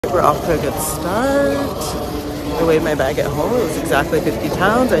we're off to a good start. I weighed my bag at home. It was exactly 50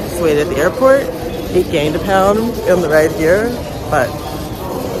 pounds. I just weighed at the airport. It gained a pound in the ride here, but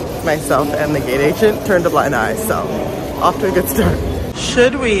myself and the gate agent turned a blind eye, so off to a good start.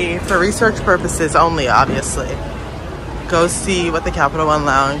 Should we, for research purposes only obviously, go see what the Capital One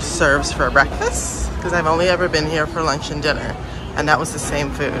Lounge serves for breakfast? Because I've only ever been here for lunch and dinner, and that was the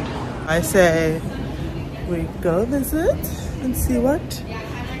same food. I say we go visit and see what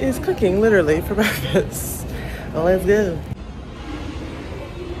is cooking literally for breakfast. Well, let's go.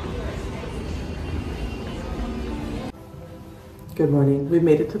 Good morning. We've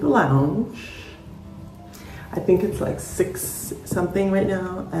made it to the lounge. I think it's like 6 something right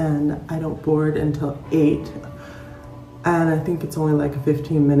now, and I don't board until 8. And I think it's only like a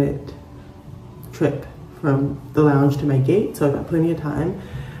 15-minute trip from the lounge to my gate, so I've got plenty of time.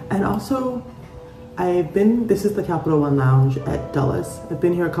 And also, this is the Capital One Lounge at Dulles. I've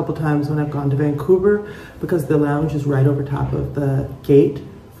been here a couple times when I've gone to Vancouver because the lounge is right over top of the gate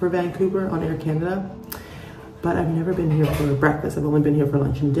for Vancouver on Air Canada. But I've never been here for breakfast. I've only been here for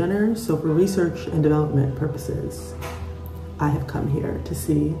lunch and dinner. So for research and development purposes, I have come here to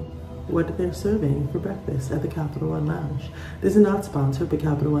see what they're serving for breakfast at the Capital One Lounge. This is not sponsored by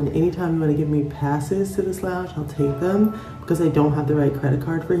Capital One. Anytime you want to give me passes to this lounge, I'll take them because I don't have the right credit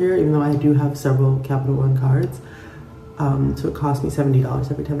card for here, even though I do have several Capital One cards. So it costs me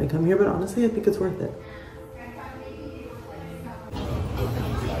 $70 every time I come here, but honestly, I think it's worth it.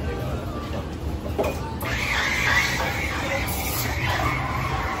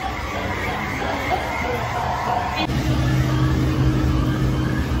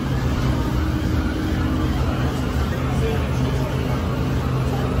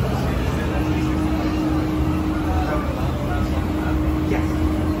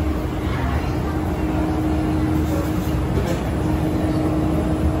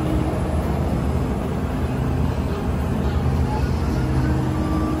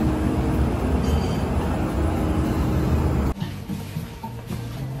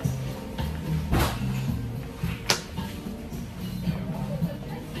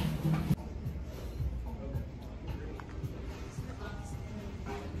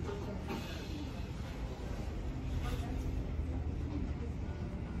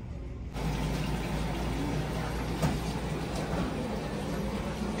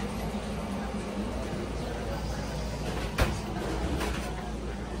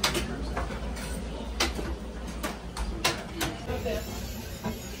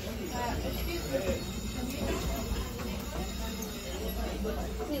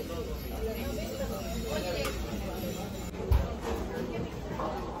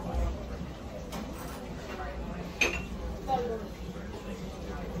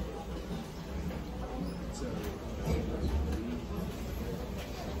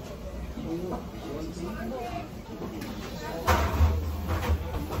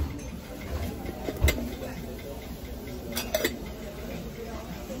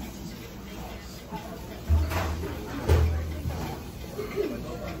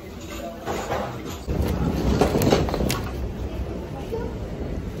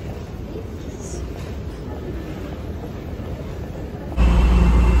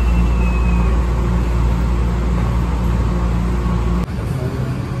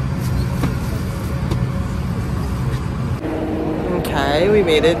 We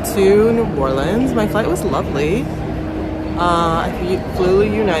made it to New Orleans. My flight was lovely. I flew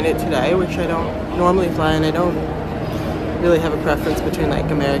United today, which I don't normally fly, and I don't really have a preference between like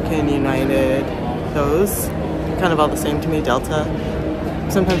American, United, those. Kind of all the same to me. Delta.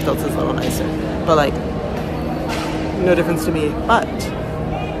 Sometimes Delta's a little nicer, but like no difference to me. But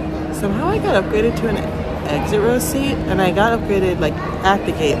somehow I got upgraded to an exit row seat, and I got upgraded like at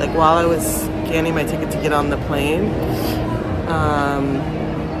the gate, like while I was scanning my ticket to get on the plane.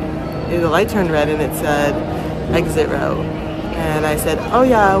 The light turned red and it said exit row, and I said, oh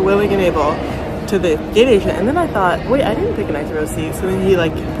yeah, willing and able, to the gate agent, and then I thought, wait, I didn't pick an exit row seat. So then he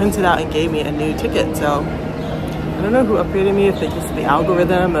like printed out and gave me a new ticket. So I don't know who upgraded me, if it's just the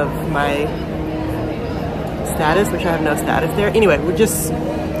algorithm of my status, which I have no status there. Anyway,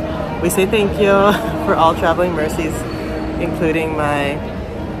 we say thank you for all traveling mercies, including my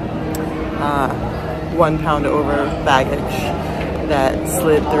 1 pound over baggage that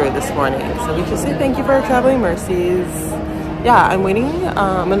slid through this morning. So we just say thank you for our traveling mercies. Yeah, I'm waiting.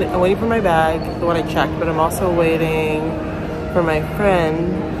 I'm waiting for my bag, the one I checked, but I'm also waiting for my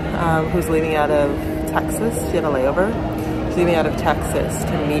friend who's leaving out of Texas. She had a layover. She's leaving out of Texas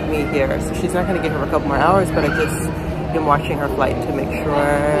to meet me here. So she's not going to give her a couple more hours, but I just am watching her flight to make sure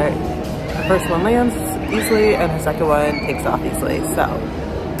her first one lands easily and her second one takes off easily. So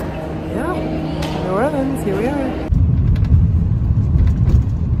Yeah, New Orleans, here we are.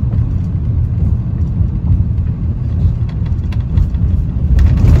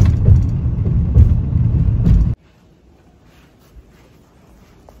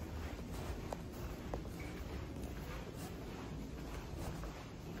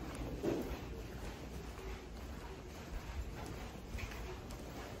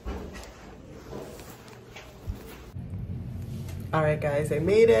 All right, guys, I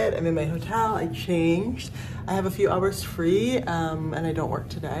made it. I'm in my hotel. I changed. I have a few hours free, and I don't work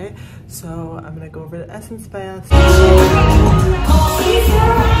today. So I'm gonna go over to Essence Fest. Hello,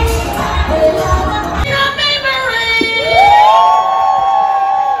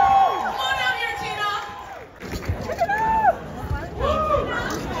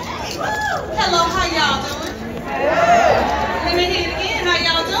 how y'all doing? Let me hear it again. How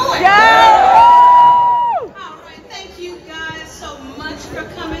y'all doing? All right, thank you guys so much for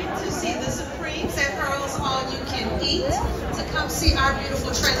coming to see the Supremes at Pearl's All You Can Eat, to come see our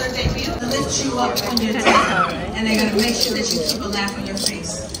beautiful trailer debut. They lift you up when you're down, and they're gonna make sure that you keep a laugh on your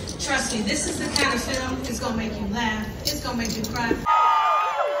face. Trust me, this is the kind of film that's gonna make you laugh. It's gonna make you cry.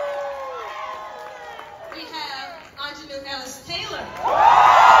 We have Aunjanue Ellis Taylor.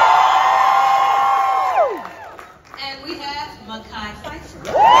 And we have Mekhi Phifer.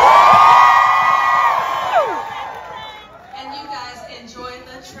 And you guys enjoy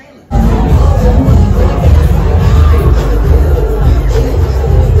the trailer.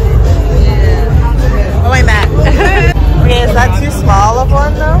 Oh, wait, Matt. Okay, is that too small of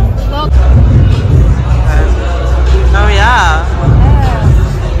one, though? Oh, yeah.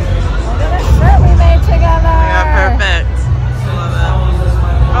 Look at the shirt we made together. Yeah, perfect. I love it.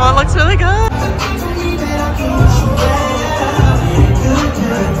 Oh, it looks really good.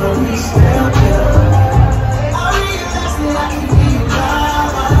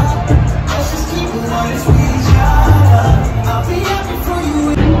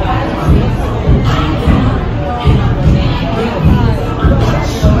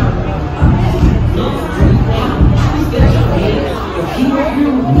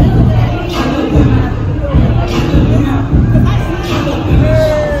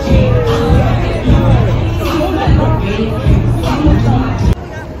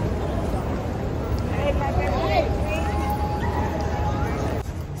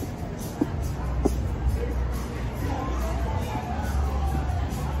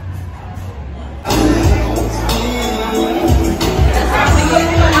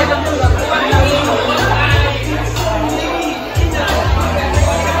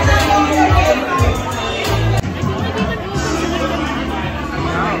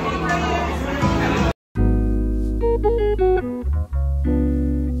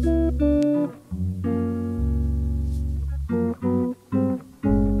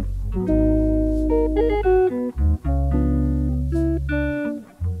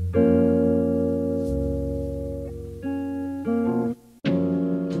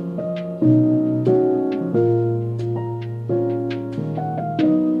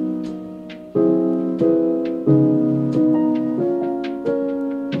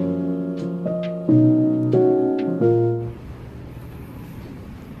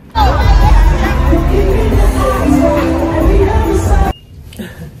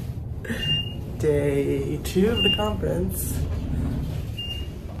 Day 2 of the conference.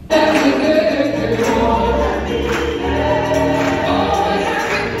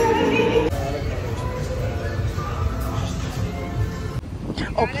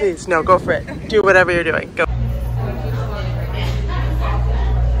 Oh, please, no, go for it. Do whatever you're doing. Go.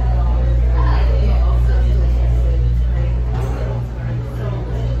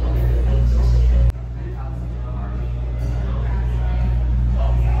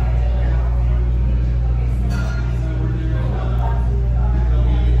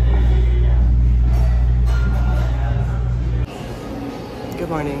 Good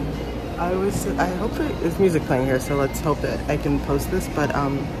morning. I hope there's music playing here, so let's hope that I can post this, but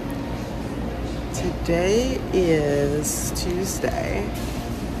today is Tuesday,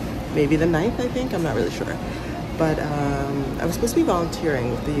 maybe the 9th, I think, I'm not really sure, but I was supposed to be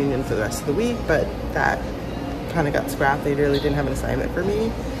volunteering with the union for the rest of the week, but that kind of got scrapped. They really didn't have an assignment for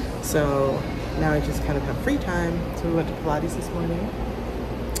me, so now I just kind of have free time. So we went to Pilates this morning,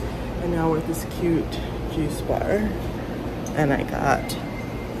 and now we're at this cute juice bar, and I got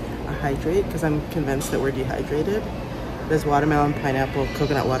a hydrate because I'm convinced that we're dehydrated. There's watermelon, pineapple,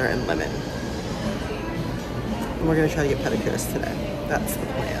 coconut water, and lemon. And we're gonna try to get pedicures today. That's the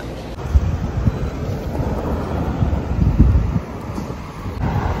plan.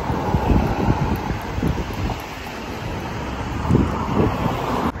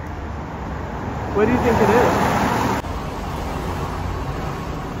 What do you think it is?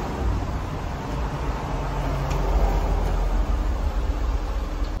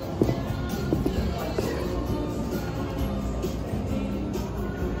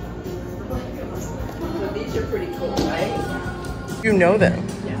 So these are pretty cool, right? You know them.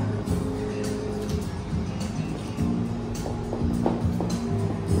 Yeah.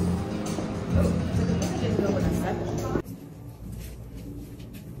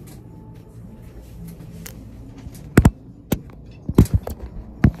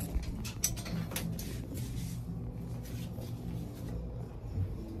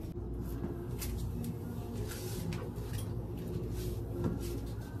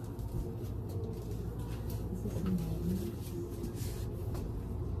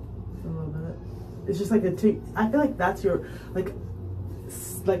 It's just like I feel like that's your like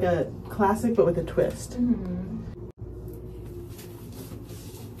a classic but with a twist.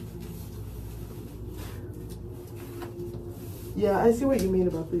 Yeah, I see what you mean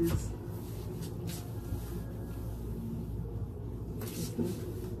about these.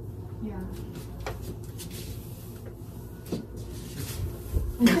 Yeah.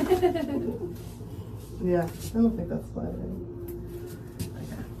 Yeah, I don't think that's flattering.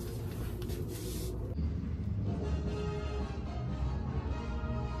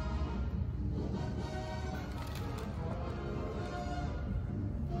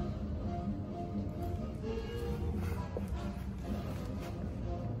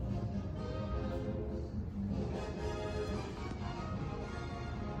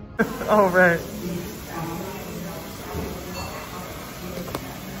 Oh, right.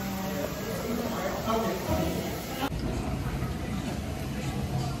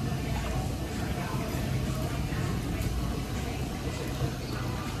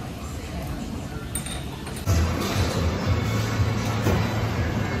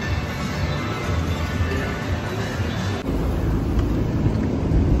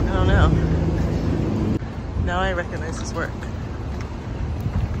 I don't know. Now I recognize his work.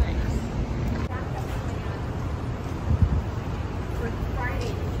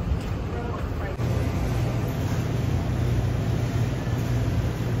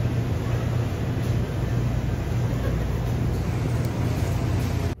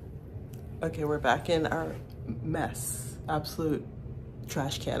 Okay, we're back in our mess, absolute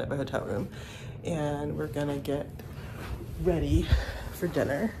trash can of a hotel room, and we're gonna get ready for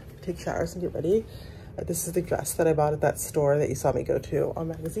dinner, take showers and get ready. This is the dress that I bought at that store that you saw me go to on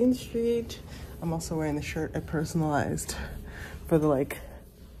Magazine Street. I'm also wearing the shirt I personalized for the like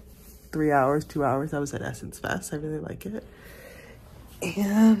 3 hours, 2 hours I was at Essence Fest. I really like it.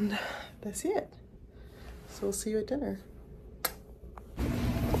 And that's it. So we'll see you at dinner.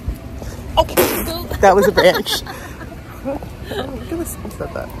 Okay, that was a branch. Look at this, who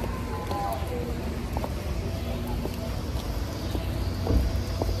said that?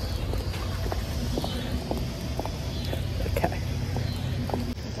 Okay.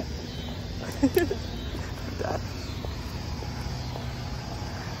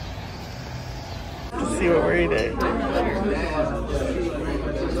 Let's see what we're eating.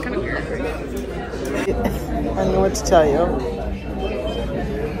 It's kind of weird, right? I don't know what to tell you.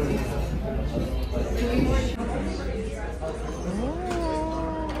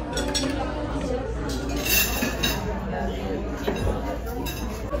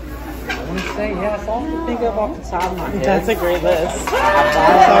 Yeah, it's all to think of off the top of my head. That's a great list.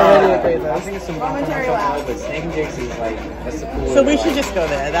 That's already a great list. I think it's some momentary lab, but Snake and Dixie's like, that's the cool. So we should just go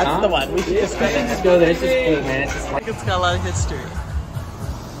there. That's the one. We should just go there. Just go there. It's just cool, man. It's just like, It's got a lot of history.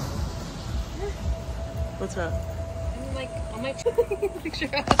 What's wrong? I'm like on my picture.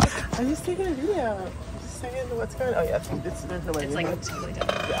 I'm just taking a video. Just saying what's going on. Oh, yeah, there's no way. It's like totally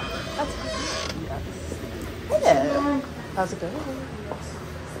different. Yeah. That's fine. Yes. Hello. How's it going?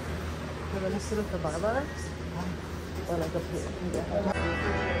 You want to sit at the bar bar? Or like up here? Yeah.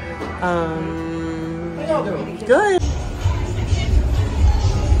 Good.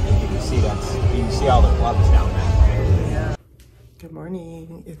 You can see all the clubs down there. Yeah. Good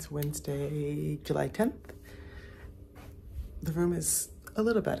morning. It's Wednesday, July 10th. The room is a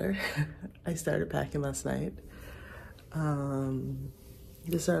little better. I started packing last night.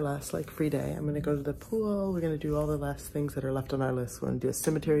 This is our last like free day. I'm gonna go to the pool. We're gonna do all the last things that are left on our list. We're gonna do a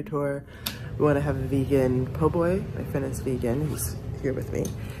cemetery tour. We wanna have a vegan po' boy. My friend is vegan, he's here with me.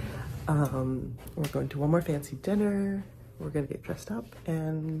 We're going to one more fancy dinner. We're gonna get dressed up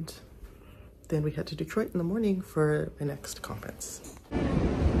and then we head to Detroit in the morning for my next conference. Ooh,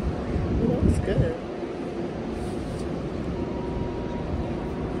 that's good.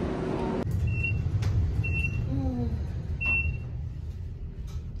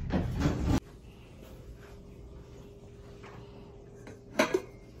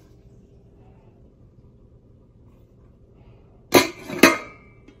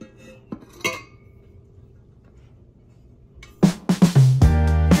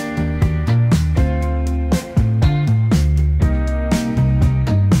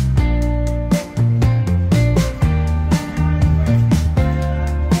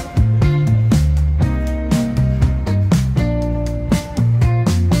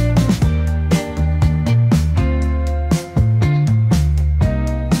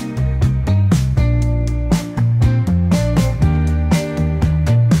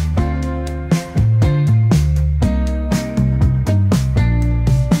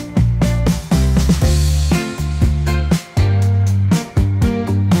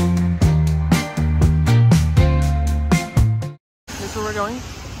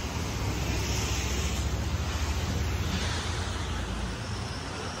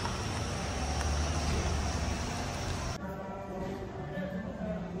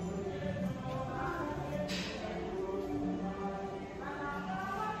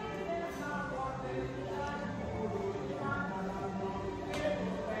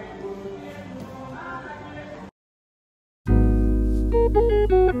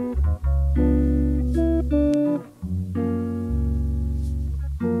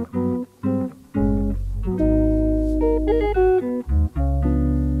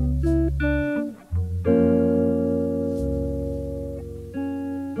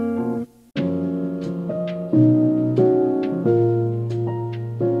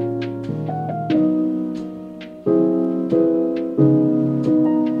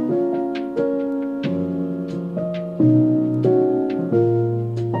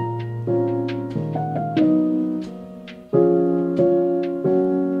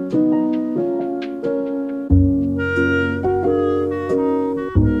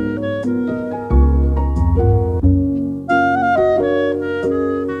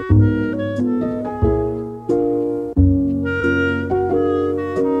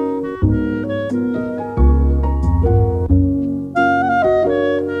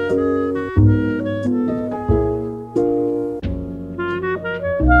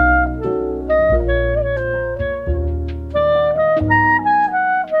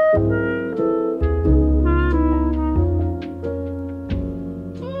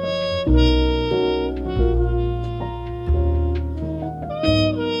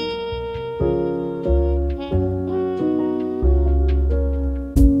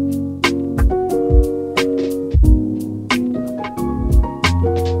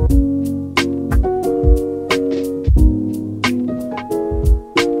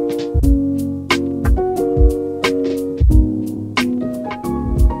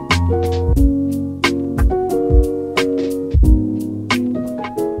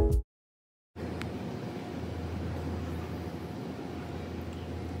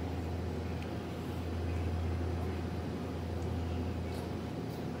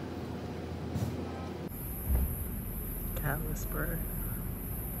 Cat whisperer.